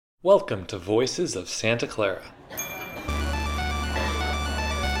Welcome to Voices of Santa Clara.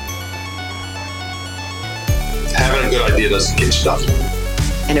 Having a good idea doesn't get you stuff.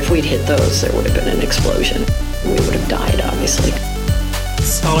 And if we'd hit those, there would have been an explosion. We would have died, obviously.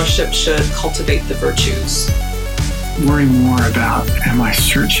 Scholarship should cultivate the virtues. Worry more about, am I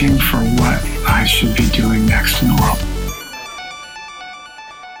searching for what I should be doing next in the world?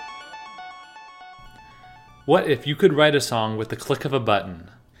 What if you could write a song with the click of a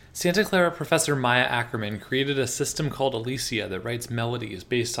button? Santa Clara professor Maya Ackerman created a system called Alicia that writes melodies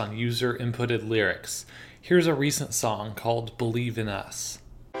based on user-inputted lyrics. Here's a recent song called Believe in Us.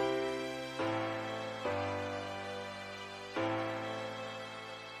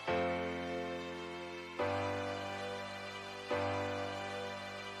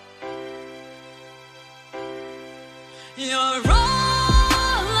 You're all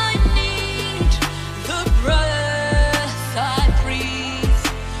I need, the breath I breathe.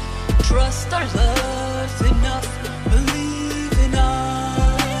 Trust our love enough, believe in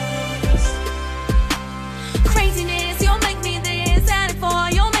us. Craziness, you'll make me this, and for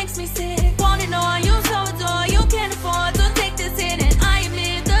you makes me sick. Wanna know you so adore, you can't afford to take this hit. And I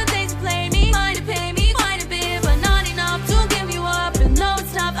admit the days you play me might have paid me quite a bit, but not enough to give you up. And no,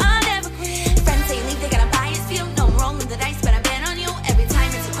 it's not, I never quit. Friends say leave, they got a bias view. No, I'm rolling the dice, but I bet on you. Every time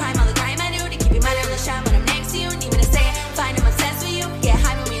it's a crime, all the crime I do to keep your mind on the shine when I'm next to you. Need me to say it, fine, I'm obsessed with you. Get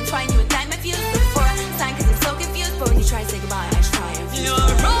high with me and twine you and time my fuse. But before I sign, cause I'm so confused. But when you try to say goodbye, I just try and fuse. You're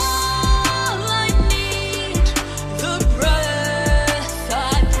all I need, the breath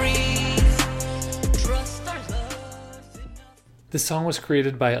I breathe. Trust our love enough. This song was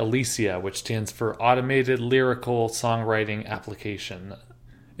created by Alicia, which stands for Automated Lyrical Songwriting Application.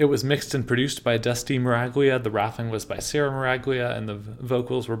 It was mixed and produced by Dusty Miraglia, the rapping was by Sarah Miraglia, and the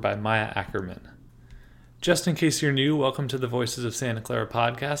vocals were by Maya Ackerman. Just in case you're new, welcome to the Voices of Santa Clara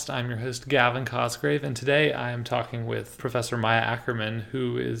podcast. I'm your host, Gavin Cosgrave, and today I am talking with Professor Maya Ackerman,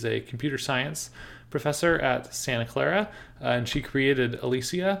 who is a computer science professor at Santa Clara, and she created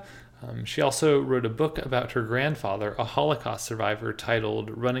Alicia. She also wrote a book about her grandfather, a Holocaust survivor, titled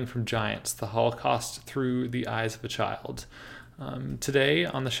Running from Giants, The Holocaust Through the Eyes of a Child. Today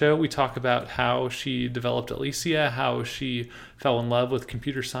on the show, we talk about how she developed Alicia, how she fell in love with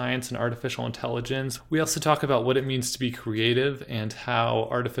computer science and artificial intelligence. We also talk about what it means to be creative and how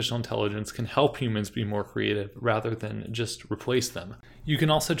artificial intelligence can help humans be more creative rather than just replace them. You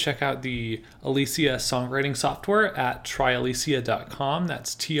can also check out the Alicia songwriting software at tryalicia.com.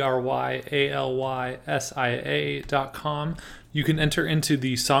 That's TRYALYSIA.com. You can enter into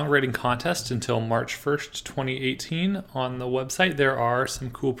the songwriting contest until March 1st, 2018 on the website. There are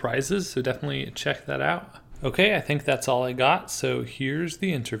some cool prizes, so definitely check that out. Okay, I think that's all I got, so here's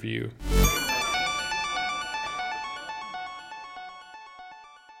the interview.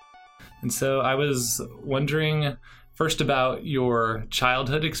 And so I was wondering first about your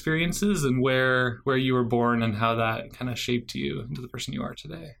childhood experiences and where you were born and how that kind of shaped you into the person you are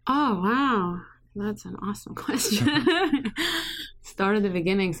today. Oh, wow. That's an awesome question. Start at the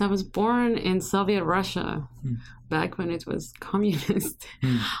beginning. So I was born in Soviet Russia back when it was communist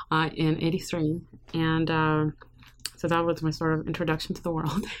in 83. And so that was my sort of introduction to the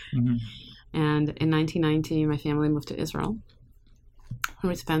world. Mm-hmm. And in 1990, my family moved to Israel. And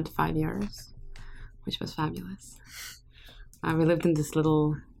we spent 5 years, which was fabulous. We lived in this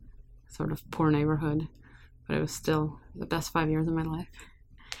little sort of poor neighborhood, but it was still the best 5 years of my life.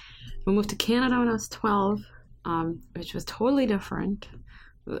 We moved to Canada when I was 12, which was totally different.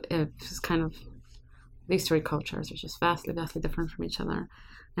 It was kind of, these three cultures are just vastly, vastly different from each other.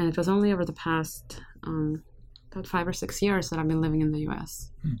 And it was only over the past about 5 or 6 years that I've been living in the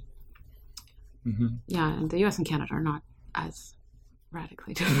U.S. Mm-hmm. Yeah, and the U.S. and Canada are not as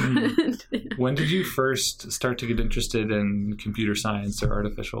radically different. When did you first start to get interested in computer science or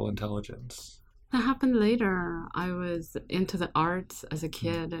artificial intelligence? That happened later. I was into the arts as a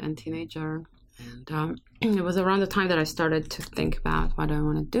kid and teenager. And it was around the time that I started to think about what I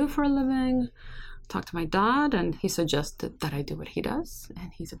want to do for a living. Talked to my dad, and he suggested that I do what he does.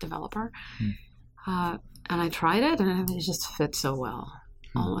 And he's a developer. And I tried it, and it just fit so well.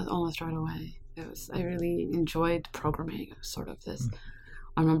 Almost right away. I really enjoyed programming. It was sort of this.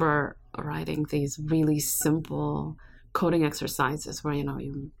 I remember writing these really simple coding exercises where,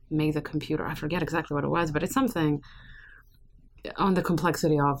 you make the computer, I forget exactly what it was, but it's something on the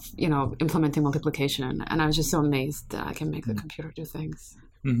complexity of, implementing multiplication. And I was just so amazed that I can make the computer do things.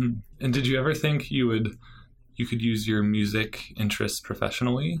 Mm-hmm. And did you ever think you could use your music interests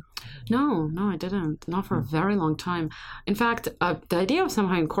professionally? No, I didn't. Not for a very long time. In fact, the idea of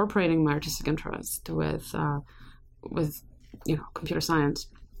somehow incorporating my artistic interest with computer science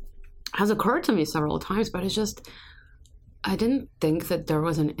has occurred to me several times, but it's just, I didn't think that there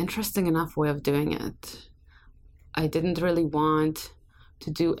was an interesting enough way of doing it. I didn't really want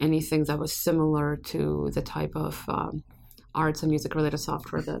to do anything that was similar to the type of arts and music related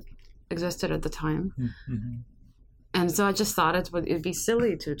software that existed at the time. Mm-hmm. And so I just thought it'd be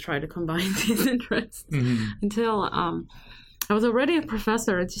silly to try to combine these interests until I was already a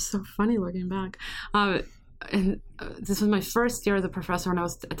professor. It's just so funny looking back. And this was my first year as a professor, and I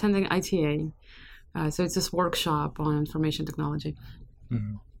was attending ITA. So it's this workshop on information technology.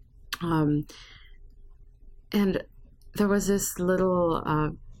 Mm-hmm. And there was this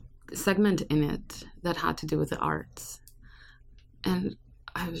little segment in it that had to do with the arts. And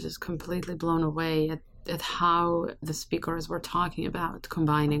I was just completely blown away at how the speakers were talking about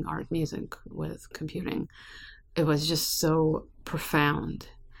combining art music with computing. It was just so profound.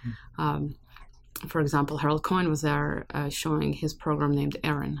 For example, Harold Cohen was there showing his program named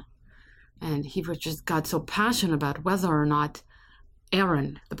Aaron. And he just got so passionate about whether or not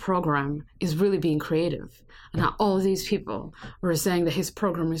Aaron, the program, is really being creative. And how all these people were saying that his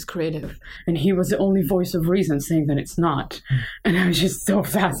program is creative. And he was the only voice of reason saying that it's not. And I was just so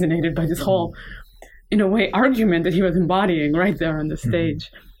fascinated by this whole, in a way, argument that he was embodying right there on the stage.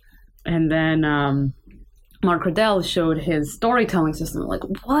 And then Mark Riddell showed his storytelling system. Like,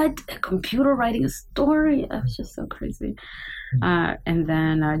 what? A computer writing a story? That was just so crazy. And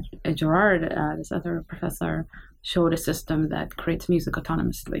then Gerard, this other professor, showed a system that creates music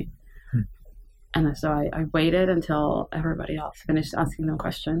autonomously. And so I waited until everybody else finished asking them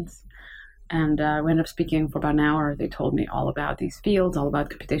questions. And we ended up speaking for about an hour. They told me all about these fields, all about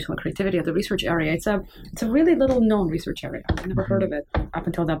computational creativity at the research area. It's a really little known research area. I've never heard of it up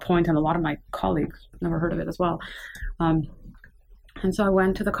until that point, and a lot of my colleagues never heard of it as well. And so I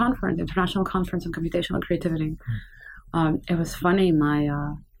went to the conference, International Conference on Computational Creativity. It was funny,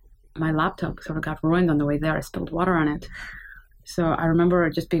 my laptop sort of got ruined on the way there. I spilled water on it. So I remember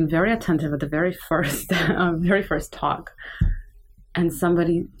just being very attentive at the very first talk. And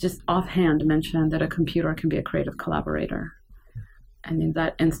somebody just offhand mentioned that a computer can be a creative collaborator. And in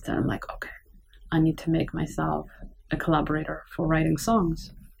that instant, I'm like, okay, I need to make myself a collaborator for writing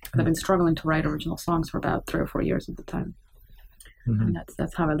songs. I've been struggling to write original songs for about 3 or 4 years at the time. And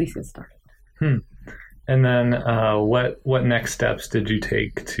that's how Alicia started. And then what next steps did you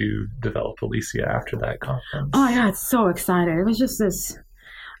take to develop Alicia after that conference? Oh, yeah, it's so exciting. It was just this...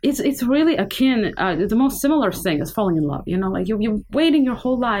 It's really akin, the most similar thing is falling in love, you know, like you're waiting your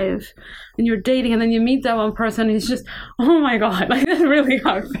whole life and you're dating and then you meet that one person and it's just, oh my God, like that's really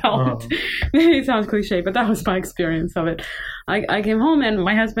how I felt. Maybe it sounds cliche, but that was my experience of it. I came home and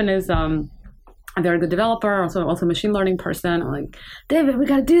my husband is a very good developer, also a machine learning person. I'm like, David, we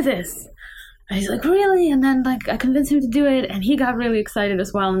got to do this. And he's like, really? And then like I convinced him to do it and he got really excited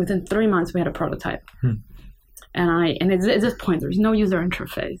as well. And within 3 months we had a prototype. And at this point, there's no user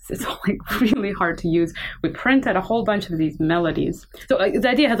interface. It's like really hard to use. We printed a whole bunch of these melodies. So the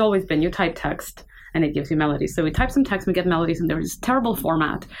idea has always been you type text and it gives you melodies. So we type some text, we get melodies, and there's this terrible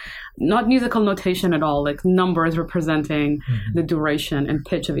format, not musical notation at all, like numbers representing the duration and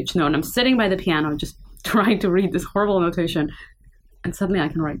pitch of each note. And I'm sitting by the piano just trying to read this horrible notation, and suddenly I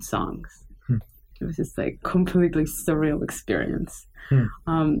can write songs. It was just like completely surreal experience.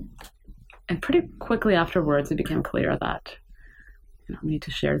 And pretty quickly afterwards, it became clear that we need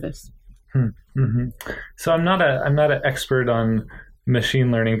to share this. So I'm not an expert on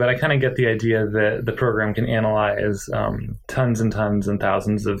machine learning, but I kind of get the idea that the program can analyze tons and tons and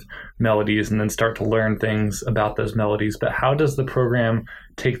thousands of melodies and then start to learn things about those melodies. But how does the program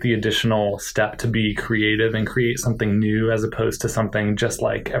take the additional step to be creative and create something new as opposed to something just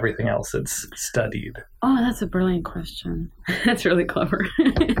like everything else it's studied? Oh, that's a brilliant question. That's really clever.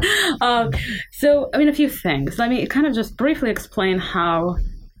 So, I mean, a few things. Let me kind of just briefly explain how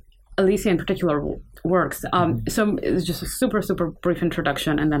Alicia in particular works. So it's just a super, super brief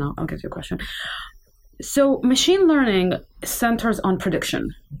introduction, and then I'll get to your question. So machine learning centers on prediction.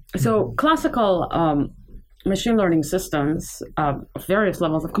 So classical machine learning systems of various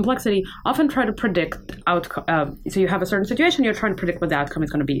levels of complexity often try to predict outcome. So you have a certain situation, you're trying to predict what the outcome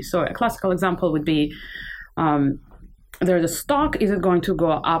is going to be. So a classical example would be there's a stock, is it going to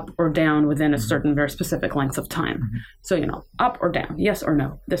go up or down within a certain very specific length of time? So, up or down, yes or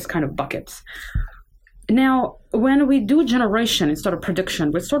no, this kind of buckets. Now, when we do generation instead of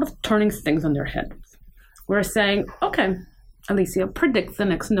prediction, we're sort of turning things on their heads. We're saying, okay, Alicia, predict the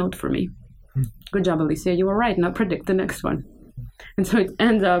next note for me. Good job, Alicia, you were right, now predict the next one. And so it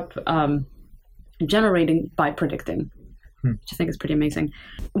ends up generating by predicting, which I think is pretty amazing.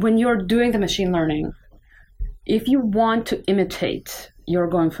 When you're doing the machine learning, if you want to imitate you're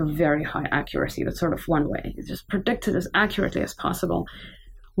going for very high accuracy. That's sort of one way. You just predict it as accurately as possible.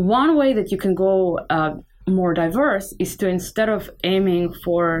 One way that you can go more diverse is to, instead of aiming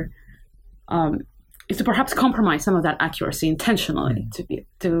for, is to perhaps compromise some of that accuracy intentionally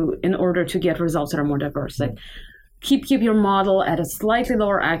in order to get results that are more diverse. Like keep your model at a slightly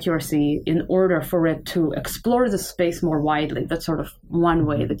lower accuracy in order for it to explore the space more widely. That's sort of one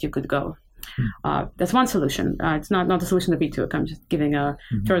way that you could go. That's one solution. It's not the solution that we took. I'm just giving a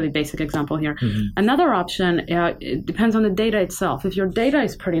fairly basic example here. Another option, it depends on the data itself. If your data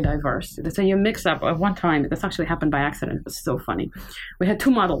is pretty diverse, let's say you mix up, at one time, this actually happened by accident. It was so funny. We had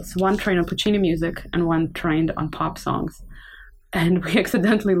two models, one trained on Puccini music and one trained on pop songs. And we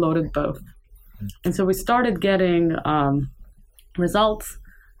accidentally loaded both. And so we started getting results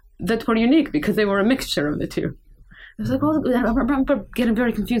that were unique because they were a mixture of the two. I was like, well, I remember getting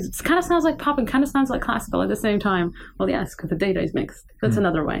very confused. It kind of sounds like pop and kind of sounds like classical at the same time. Well, yes, because the data is mixed. That's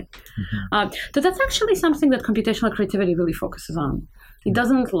another way. So that's actually something that computational creativity really focuses on. It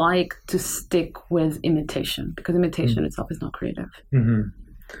doesn't like to stick with imitation because imitation itself is not creative.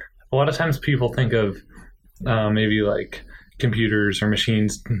 A lot of times people think of maybe like computers or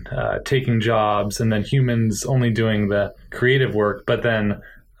machines taking jobs and then humans only doing the creative work, but then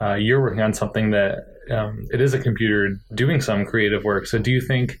you're working on something that it is a computer doing some creative work. So do you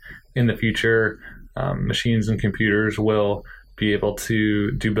think in the future machines and computers will be able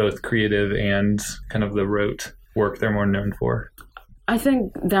to do both creative and kind of the rote work they're more known for? I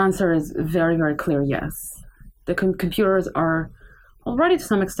think the answer is very, very clear, yes. The computers are already to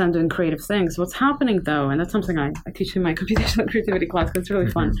some extent doing creative things. What's happening though, and that's something I teach in my computational creativity class because it's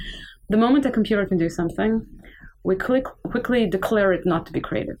really fun. The moment a computer can do something, we quickly declare it not to be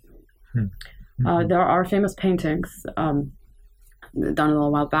creative. There are famous paintings done a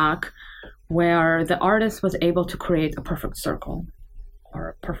little while back where the artist was able to create a perfect circle or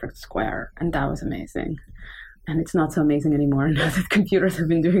a perfect square, and that was amazing. And it's not so amazing anymore now that computers have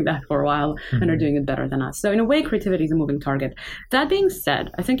been doing that for a while and are doing it better than us. So in a way, creativity is a moving target. That being said,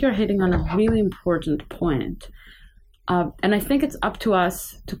 I think you're hitting on a really important point. And I think it's up to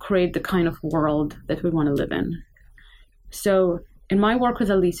us to create the kind of world that we want to live in. So in my work with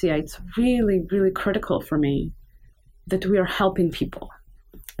Alicia, it's really, really critical for me that we are helping people,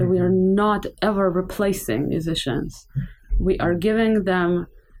 that we are not ever replacing musicians. We are giving them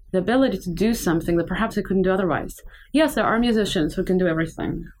the ability to do something that perhaps they couldn't do otherwise. Yes, there are musicians who can do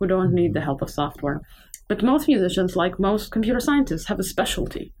everything, who don't need the help of software. But most musicians, like most computer scientists, have a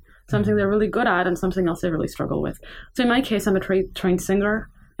specialty, something they're really good at and something else they really struggle with. So in my case, I'm a trained singer,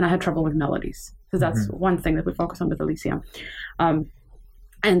 and I had trouble with melodies. So that's one thing that we focus on with Alicia.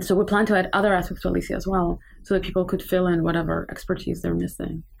 And so we plan to add other aspects to Alicia as well, so that people could fill in whatever expertise they're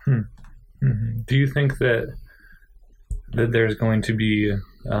missing. Do you think that there's going to be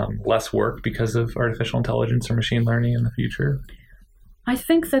less work because of artificial intelligence or machine learning in the future? I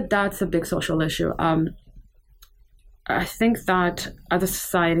think that that's a big social issue. I think that as a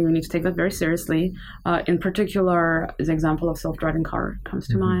society, we need to take that very seriously. In particular, the example of self-driving car comes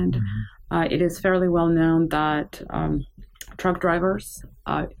to mind. It is fairly well known that truck drivers,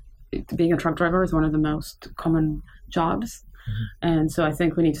 being a truck driver is one of the most common jobs. And so I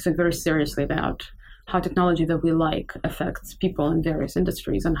think we need to think very seriously about how technology that we like affects people in various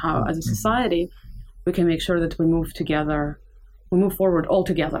industries and how, as a society, we can make sure that we move together, we move forward all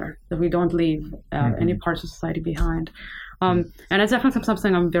together, that we don't leave any parts of society behind. And it's definitely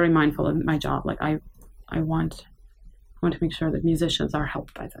something I'm very mindful of in my job. Like I want to make sure that musicians are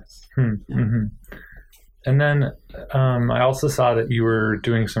helped by this. And then I also saw that you were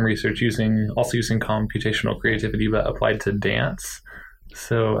doing some research using computational creativity, but applied to dance.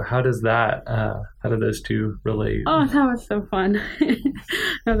 So how do those two relate? Oh, that was so fun.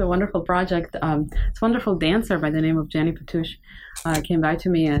 That was a wonderful project. This wonderful dancer by the name of Jenny Patouche came by to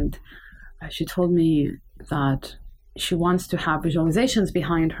me, and she told me that she wants to have visualizations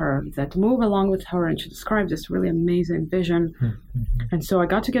behind her that move along with her, and she described this really amazing vision. And so I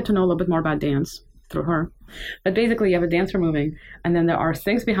got to get to know a little bit more about dance through her. But basically, you have a dancer moving, and then there are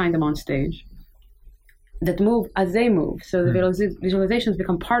things behind them on stage that move as they move. So the visualizations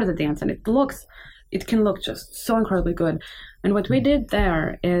become part of the dance, and it can look just so incredibly good. And what we did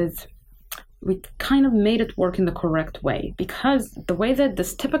there is we kind of made it work in the correct way, because the way that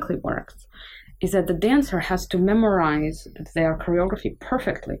this typically works is that the dancer has to memorize their choreography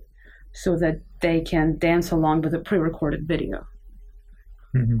perfectly so that they can dance along with a pre-recorded video,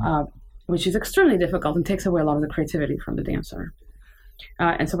 which is extremely difficult and takes away a lot of the creativity from the dancer.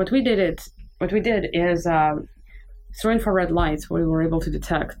 And so what we did is through infrared lights, we were able to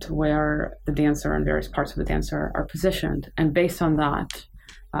detect where the dancer and various parts of the dancer are positioned. And based on that,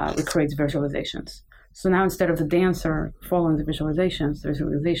 it creates visualizations. So now instead of the dancer following the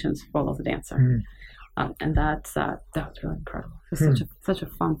visualizations follow the dancer. And that's really incredible. It's such a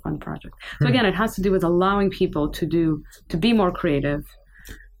fun project. So again, it has to do with allowing people to be more creative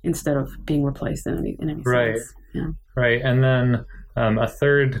instead of being replaced in any sense. Yeah. Right. And then a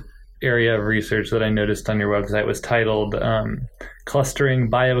third area of research that I noticed on your website was titled Clustering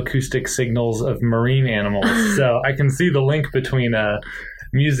Bioacoustic Signals of Marine Animals. So I can see the link between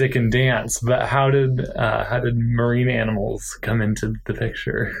music and dance, but how did marine animals come into the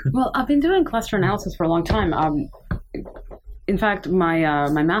picture? Well, I've been doing cluster analysis for a long time. In fact, my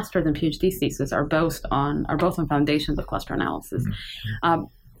master's and PhD thesis are both on foundations of cluster analysis.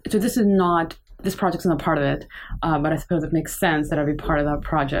 So this project's not part of it, but I suppose it makes sense that I'd be part of that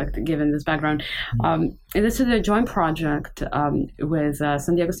project given this background. And this is a joint project with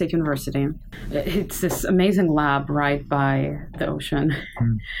San Diego State University. It's this amazing lab right by the ocean.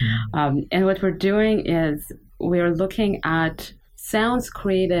 And what we're doing is we're looking at sounds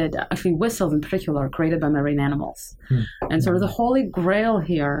created, actually whistles in particular, created by marine animals. And sort of the holy grail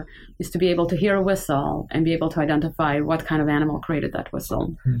here is to be able to hear a whistle and be able to identify what kind of animal created that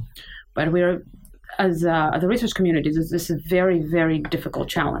whistle. But we're, as a research community, this is a very, very difficult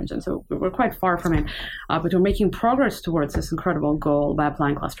challenge. And so we're quite far from it. But we're making progress towards this incredible goal by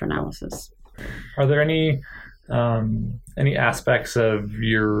applying cluster analysis. Are there any aspects of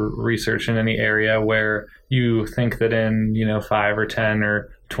your research in any area where you think that in 5 or 10 or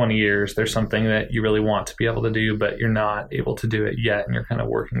 20 years there's something that you really want to be able to do, but you're not able to do it yet, and you're kind of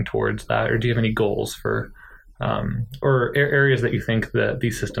working towards that? Or do you have any goals for or areas that you think that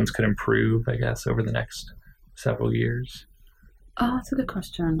these systems could improve, I guess, over the next several years? Oh, that's a good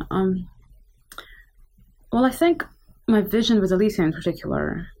question. Well, I think my vision with Alicia in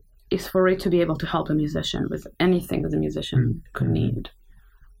particular is for it to be able to help a musician with anything that a musician could need.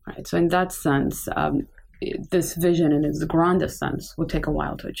 Right. So in that sense, this vision in its grandest sense would take a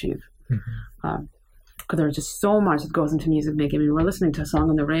while to achieve. Because there's just so much that goes into music making. I mean, we're listening to a song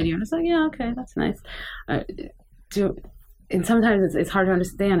on the radio and it's like, yeah, okay, that's nice. And sometimes it's hard to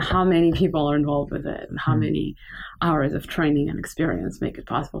understand how many people are involved with it and how many hours of training and experience make it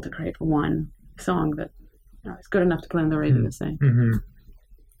possible to create one song that is good enough to play on the radio to say.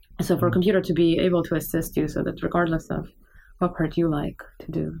 So for a computer to be able to assist you so that regardless of what part you like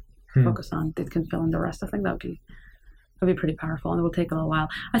to do, focus on, it can fill in the rest. I think that would be pretty powerful, and it will take a little while.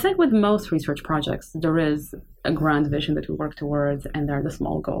 I think with most research projects, there is a grand vision that we work towards, and there are the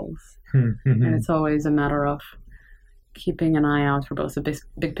small goals. And it's always a matter of keeping an eye out for both the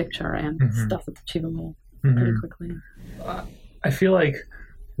big picture and stuff that's achievable pretty quickly. I feel like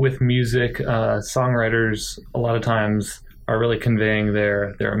with music, songwriters a lot of times are really conveying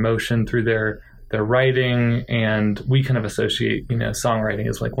their emotion through their writing, and we kind of associate songwriting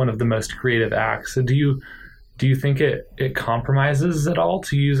as like one of the most creative acts. So do you think it compromises at all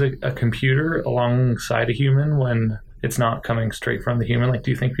to use a computer alongside a human when it's not coming straight from the human? Like,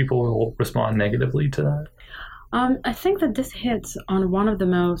 do you think people will respond negatively to that? I think that this hits on one of the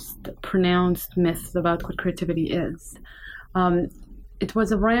most pronounced myths about what creativity is. It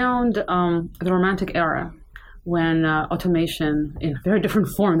was around the Romantic era when automation, in a very different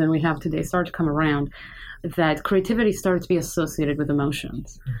form than we have today, started to come around, that creativity started to be associated with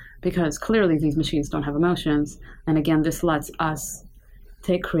emotions, because clearly these machines don't have emotions. And again, this lets us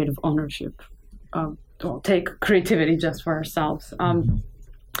take creative ownership, take creativity just for ourselves. I'm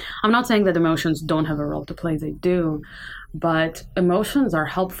not saying that emotions don't have a role to play, they do, but emotions are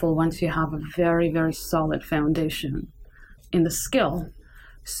helpful once you have a very, very solid foundation in the skill.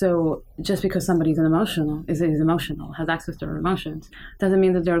 So just because somebody's emotional, has access to their emotions, doesn't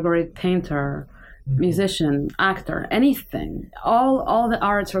mean that they're a great painter, musician, actor, anything. All the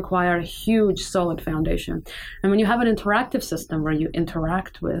arts require a huge, solid foundation. And when you have an interactive system where you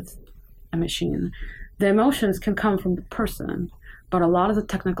interact with a machine, the emotions can come from the person, but a lot of the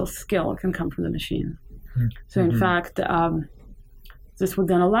technical skill can come from the machine. So in fact, this would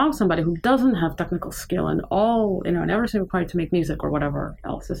then allow somebody who doesn't have technical skill and and everything required to make music or whatever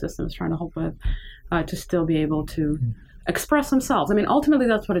else the system is trying to help with, to still be able to express themselves. I mean, ultimately,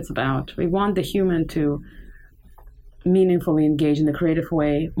 that's what it's about. We want the human to meaningfully engage in the creative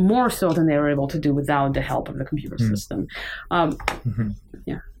way, more so than they were able to do without the help of the computer system.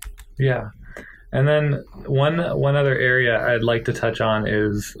 Yeah. And then one other area I'd like to touch on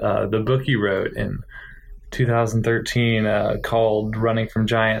is the book you wrote in 2013 called Running from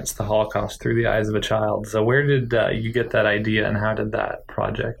Giants, The Holocaust Through the Eyes of a Child. So where did you get that idea, and how did that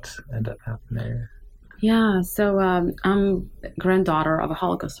project end up happening? Yeah, so I'm granddaughter of a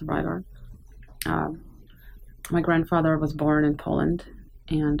Holocaust survivor. My grandfather was born in Poland,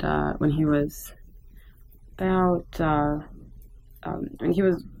 and when he was when he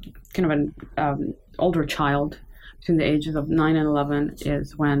was kind of an older child, between the ages of 9 and 11,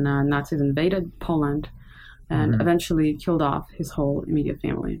 is when Nazis invaded Poland and eventually killed off his whole immediate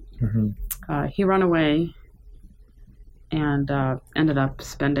family. He ran away and ended up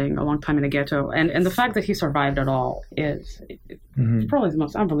spending a long time in a ghetto. And the fact that he survived at all is probably the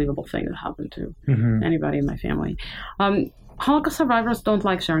most unbelievable thing that happened to anybody in my family. Holocaust survivors don't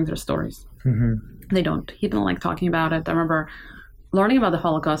like sharing their stories. They don't. He didn't like talking about it. I remember learning about the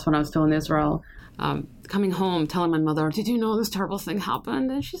Holocaust when I was still in Israel, coming home, telling my mother, did you know this terrible thing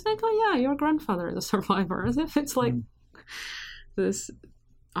happened? And she's like, oh yeah, your grandfather is a survivor. As if it's like this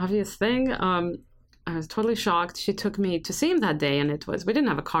obvious thing. I was totally shocked. She took me to see him that day, and we didn't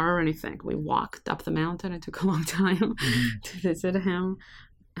have a car or anything. We walked up the mountain. It took a long time to visit him.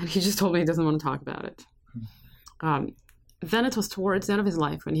 And he just told me he doesn't want to talk about it. Then it was towards the end of his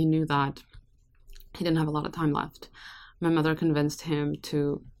life when he knew that he didn't have a lot of time left. My mother convinced him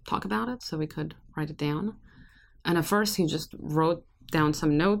to talk about it so we could write it down. And at first he just wrote down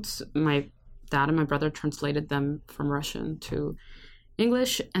some notes. My dad and my brother translated them from Russian to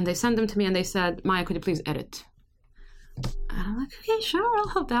English, and they sent them to me, and they said, Maya, could you please edit? And I'm like, okay, sure, I'll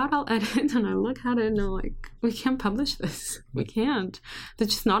help out, I'll edit. And I look at it and I'm like, we can't publish this. We can't.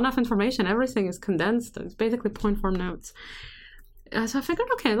 There's just not enough information. Everything is condensed. It's basically point form notes. So I figured,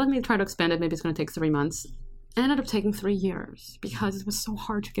 okay, let me try to expand it. Maybe it's going to take 3 months. It ended up taking 3 years because it was so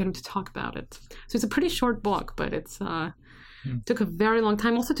hard to get him to talk about it. So it's a pretty short book, but it took a very long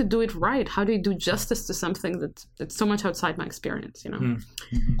time also to do it right. How do you do justice to something that's so much outside my experience, you know?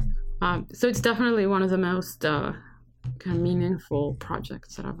 So it's definitely one of the most kind of meaningful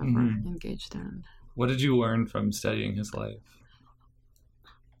projects that I've ever engaged in. What did you learn from studying his life?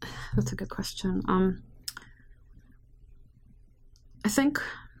 That's a good question. I think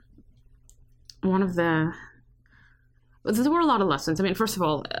there were a lot of lessons. I mean, first of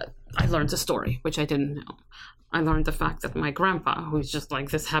all, I learned the story, which I didn't know. I learned the fact that my grandpa, who's just like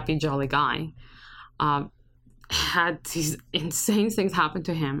this happy, jolly guy, had these insane things happen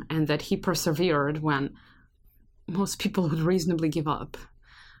to him, and that he persevered when most people would reasonably give up.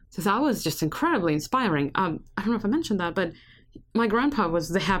 So that was just incredibly inspiring. I don't know if I mentioned that, but my grandpa was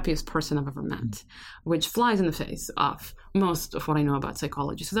the happiest person I've ever met, which flies in the face of most of what I know about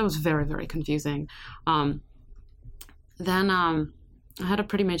psychology. So that was very, very confusing. Then I had a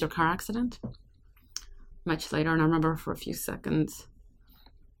pretty major car accident much later, and I remember for a few seconds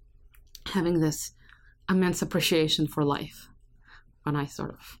having this immense appreciation for life when I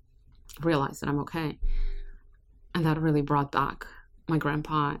sort of realized that I'm okay. And that really brought back my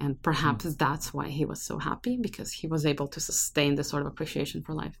grandpa, and perhaps that's why he was so happy, because he was able to sustain this sort of appreciation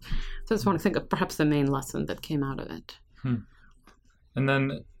for life. So I just want to think of perhaps the main lesson that came out of it. And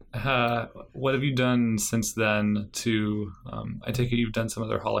then what have you done since then to, I take it you've done some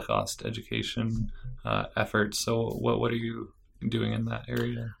other Holocaust education efforts. So what are you doing in that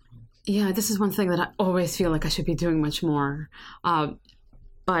area? Yeah, this is one thing that I always feel like I should be doing much more.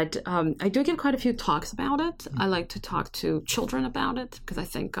 But I do give quite a few talks about it. I like to talk to children about it because I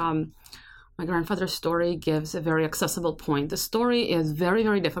think my grandfather's story gives a very accessible point. The story is very,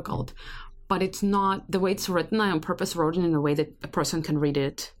 very difficult, but it's not, the way it's written, I on purpose wrote it in a way that a person can read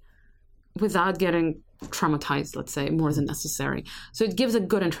it without getting traumatized, let's say, more than necessary. So it gives a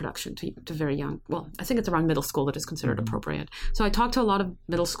good introduction to very young, well, I think it's around middle school that is considered appropriate. So I talk to a lot of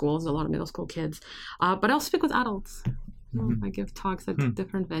middle schools, a lot of middle school kids, but I also speak with adults. I give talks at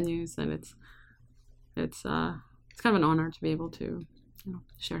different venues, and it's kind of an honor to be able to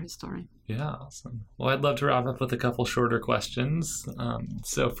share his story. Yeah, awesome. Well, I'd love to wrap up with a couple shorter questions.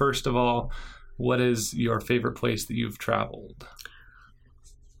 So first of all, what is your favorite place that you've traveled?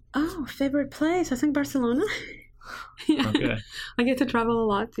 Oh, favorite place? I think Barcelona. Yeah. Okay. I get to travel a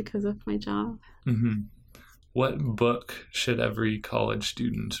lot because of my job. What book should every college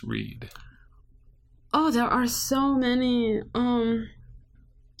student read? Oh, there are so many. I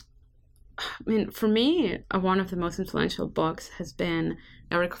mean, for me, one of the most influential books has been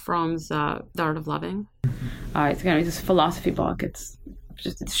Erich Fromm's The Art of Loving. It's this philosophy book. It's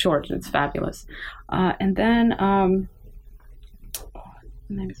short and it's fabulous. And then,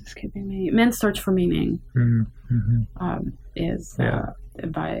 maybe it's escaping me. Man's Search for Meaning is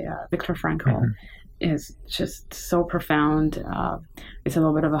by Viktor Frankl. Is just so profound. It's a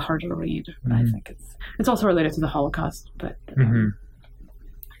little bit of a harder read, but I think it's also related to the Holocaust, but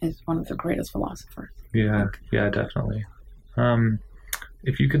is one of the greatest philosophers. Yeah, definitely.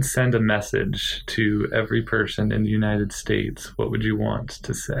 If you could send a message to every person in the United States, what would you want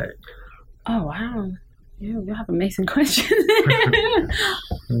to say? Oh, wow. You have amazing questions.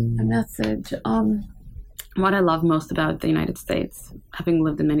 A message. What I love most about the United States, having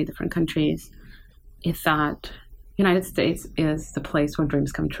lived in many different countries, is that United States is the place where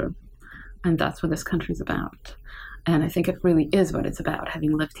dreams come true. And that's what this country is about. And I think it really is what it's about,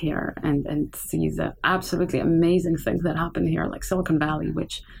 having lived here and see the absolutely amazing things that happen here, like Silicon Valley,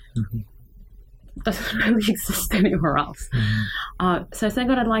 which doesn't really exist anywhere else. So I think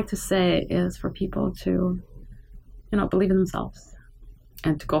what I'd like to say is for people to, believe in themselves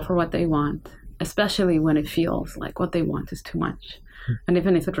and to go for what they want, especially when it feels like what they want is too much. And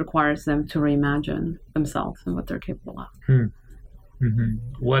even if it requires them to reimagine themselves and what they're capable of.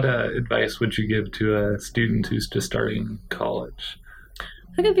 What advice would you give to a student who's just starting college?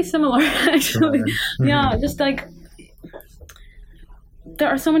 I think it'd be similar, actually. Yeah, just like there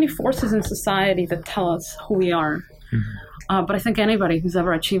are so many forces in society that tell us who we are. But I think anybody who's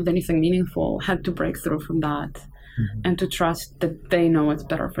ever achieved anything meaningful had to break through from that and to trust that they know what's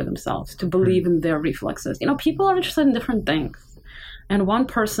better for themselves, to believe in their reflexes. People are interested in different things. And one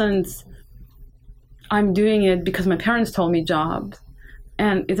person's, I'm doing it because my parents told me job,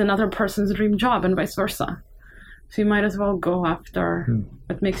 and it's another person's dream job, and vice versa. So you might as well go after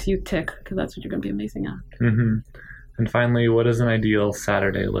what makes you tick, because that's what you're going to be amazing at. And finally, what does an ideal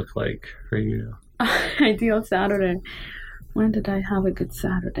Saturday look like for you? Ideal Saturday. When did I have a good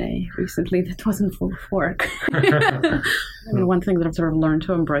Saturday recently that wasn't full of work? One thing that I've sort of learned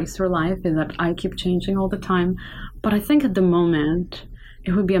to embrace through life is that I keep changing all the time. But I think at the moment,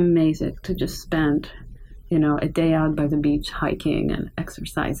 it would be amazing to just spend, a day out by the beach hiking and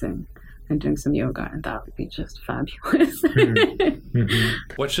exercising and doing some yoga, and that would be just fabulous.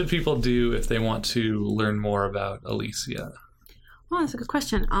 What should people do if they want to learn more about Alicia? Oh, that's a good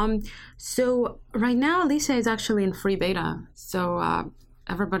question. So right now, Alicia is actually in free beta. So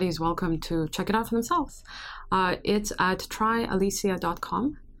everybody's welcome to check it out for themselves. It's at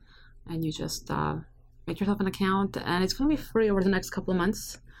tryalicia.com, and you just make yourself an account, and it's going to be free over the next couple of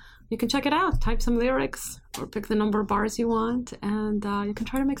months. You can check it out, type some lyrics, or pick the number of bars you want, and you can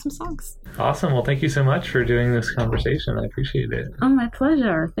try to make some songs. Awesome. Well, thank you so much for doing this conversation. I appreciate it. Oh, my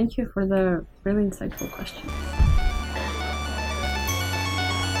pleasure. Thank you for the really insightful questions.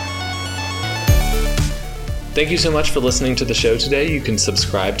 Thank you so much for listening to the show today. You can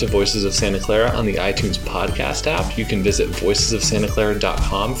subscribe to Voices of Santa Clara on the iTunes podcast app. You can visit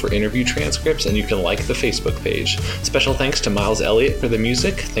voicesofsantaclara.com for interview transcripts, and you can like the Facebook page. Special thanks to Miles Elliott for the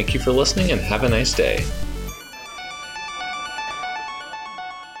music. Thank you for listening, and have a nice day.